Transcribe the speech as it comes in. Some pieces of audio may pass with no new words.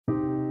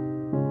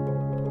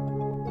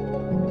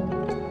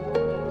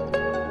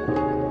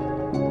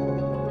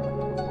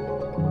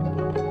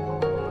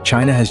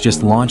China has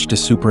just launched a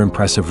super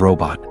impressive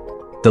robot.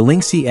 The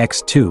Lingxi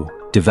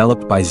X2,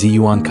 developed by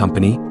Ziyuan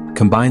Company,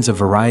 combines a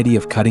variety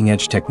of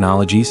cutting-edge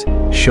technologies,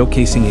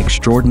 showcasing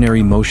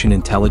extraordinary motion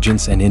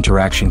intelligence and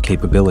interaction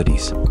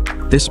capabilities.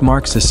 This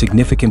marks a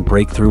significant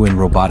breakthrough in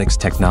robotics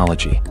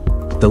technology.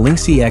 The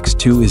Lingxi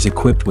X2 is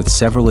equipped with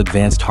several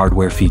advanced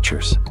hardware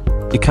features.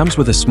 It comes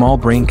with a small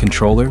brain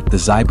controller, the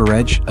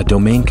ZyberEdge, a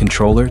domain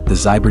controller, the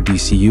Zyber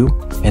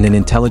DCU, and an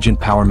intelligent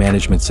power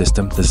management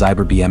system, the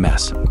Zyber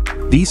BMS.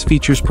 These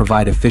features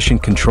provide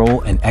efficient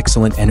control and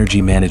excellent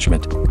energy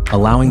management,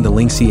 allowing the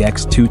Lingxi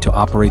X2 to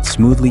operate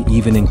smoothly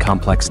even in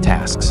complex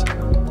tasks.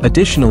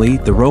 Additionally,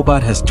 the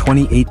robot has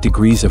 28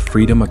 degrees of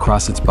freedom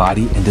across its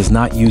body and does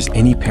not use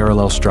any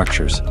parallel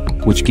structures,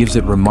 which gives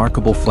it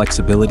remarkable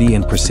flexibility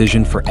and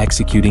precision for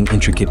executing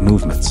intricate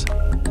movements.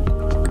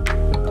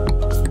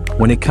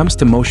 When it comes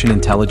to motion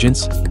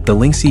intelligence, the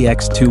Lingxi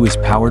X2 is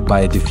powered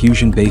by a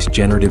diffusion-based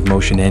generative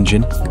motion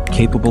engine,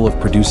 capable of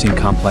producing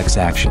complex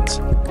actions.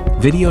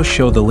 Videos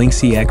show the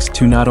Lingxi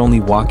X2 not only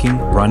walking,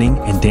 running,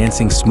 and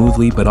dancing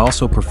smoothly but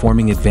also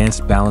performing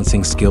advanced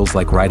balancing skills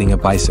like riding a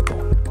bicycle.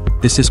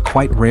 This is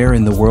quite rare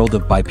in the world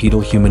of bipedal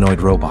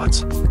humanoid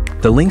robots.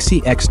 The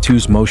Lingxi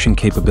X2's motion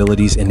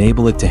capabilities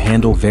enable it to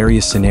handle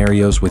various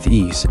scenarios with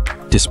ease,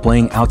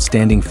 displaying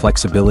outstanding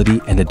flexibility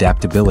and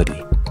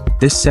adaptability.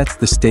 This sets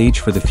the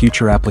stage for the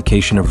future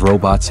application of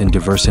robots in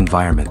diverse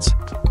environments.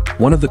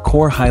 One of the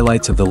core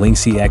highlights of the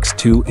Lingxi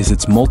X2 is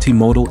its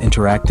multimodal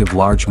interactive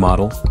large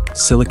model,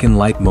 Silicon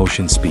Light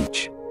Motion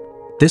Speech.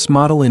 This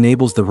model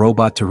enables the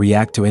robot to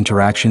react to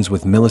interactions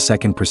with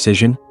millisecond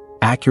precision,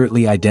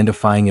 accurately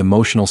identifying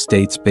emotional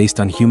states based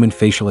on human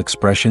facial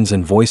expressions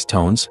and voice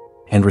tones,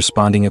 and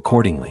responding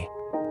accordingly.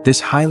 This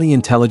highly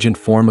intelligent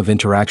form of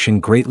interaction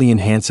greatly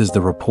enhances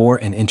the rapport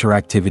and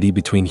interactivity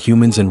between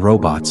humans and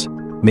robots,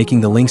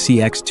 making the Lingxi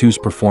X2's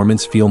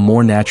performance feel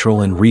more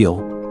natural and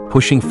real,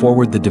 pushing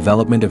forward the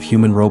development of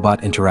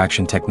human-robot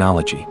interaction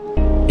technology.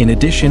 In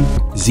addition,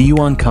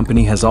 Ziyuan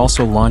Company has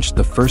also launched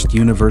the first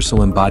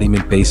universal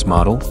embodiment base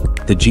model,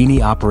 the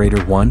Genie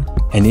Operator 1,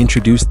 and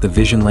introduced the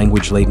Vision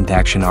Language Latent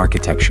Action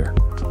architecture.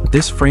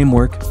 This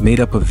framework, made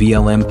up of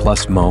VLM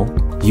plus MO,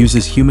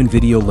 uses human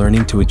video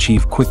learning to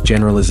achieve quick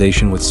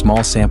generalization with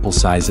small sample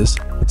sizes,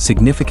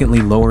 significantly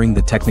lowering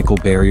the technical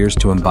barriers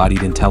to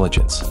embodied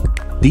intelligence.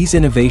 These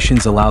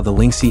innovations allow the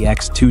Lingxi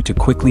X2 to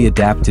quickly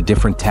adapt to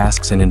different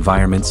tasks and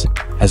environments,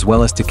 as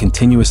well as to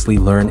continuously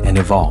learn and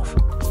evolve.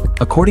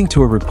 According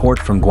to a report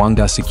from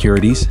Guangda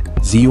Securities,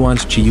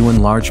 Ziyuan's Qiyuan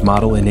large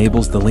model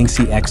enables the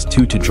Lingxi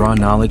X2 to draw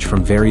knowledge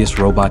from various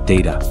robot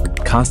data,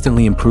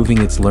 constantly improving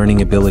its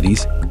learning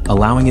abilities,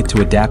 allowing it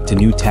to adapt to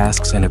new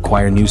tasks and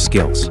acquire new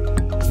skills.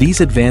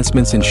 These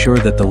advancements ensure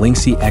that the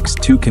Lingxi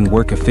X2 can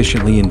work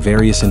efficiently in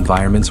various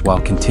environments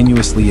while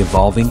continuously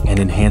evolving and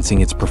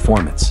enhancing its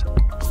performance.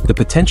 The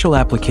potential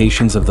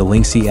applications of the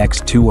Lingxi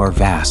X2 are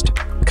vast,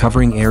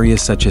 covering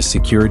areas such as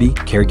security,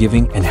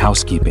 caregiving, and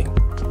housekeeping.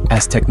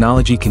 As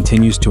technology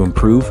continues to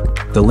improve,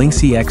 the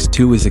Lingxi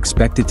X2 is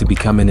expected to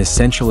become an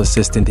essential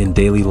assistant in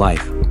daily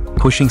life,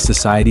 pushing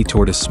society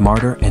toward a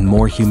smarter and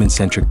more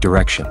human-centric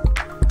direction.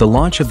 The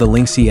launch of the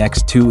Lingxi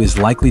X2 is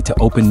likely to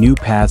open new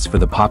paths for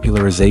the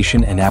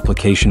popularization and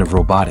application of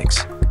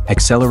robotics,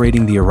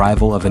 accelerating the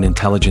arrival of an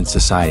intelligent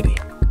society.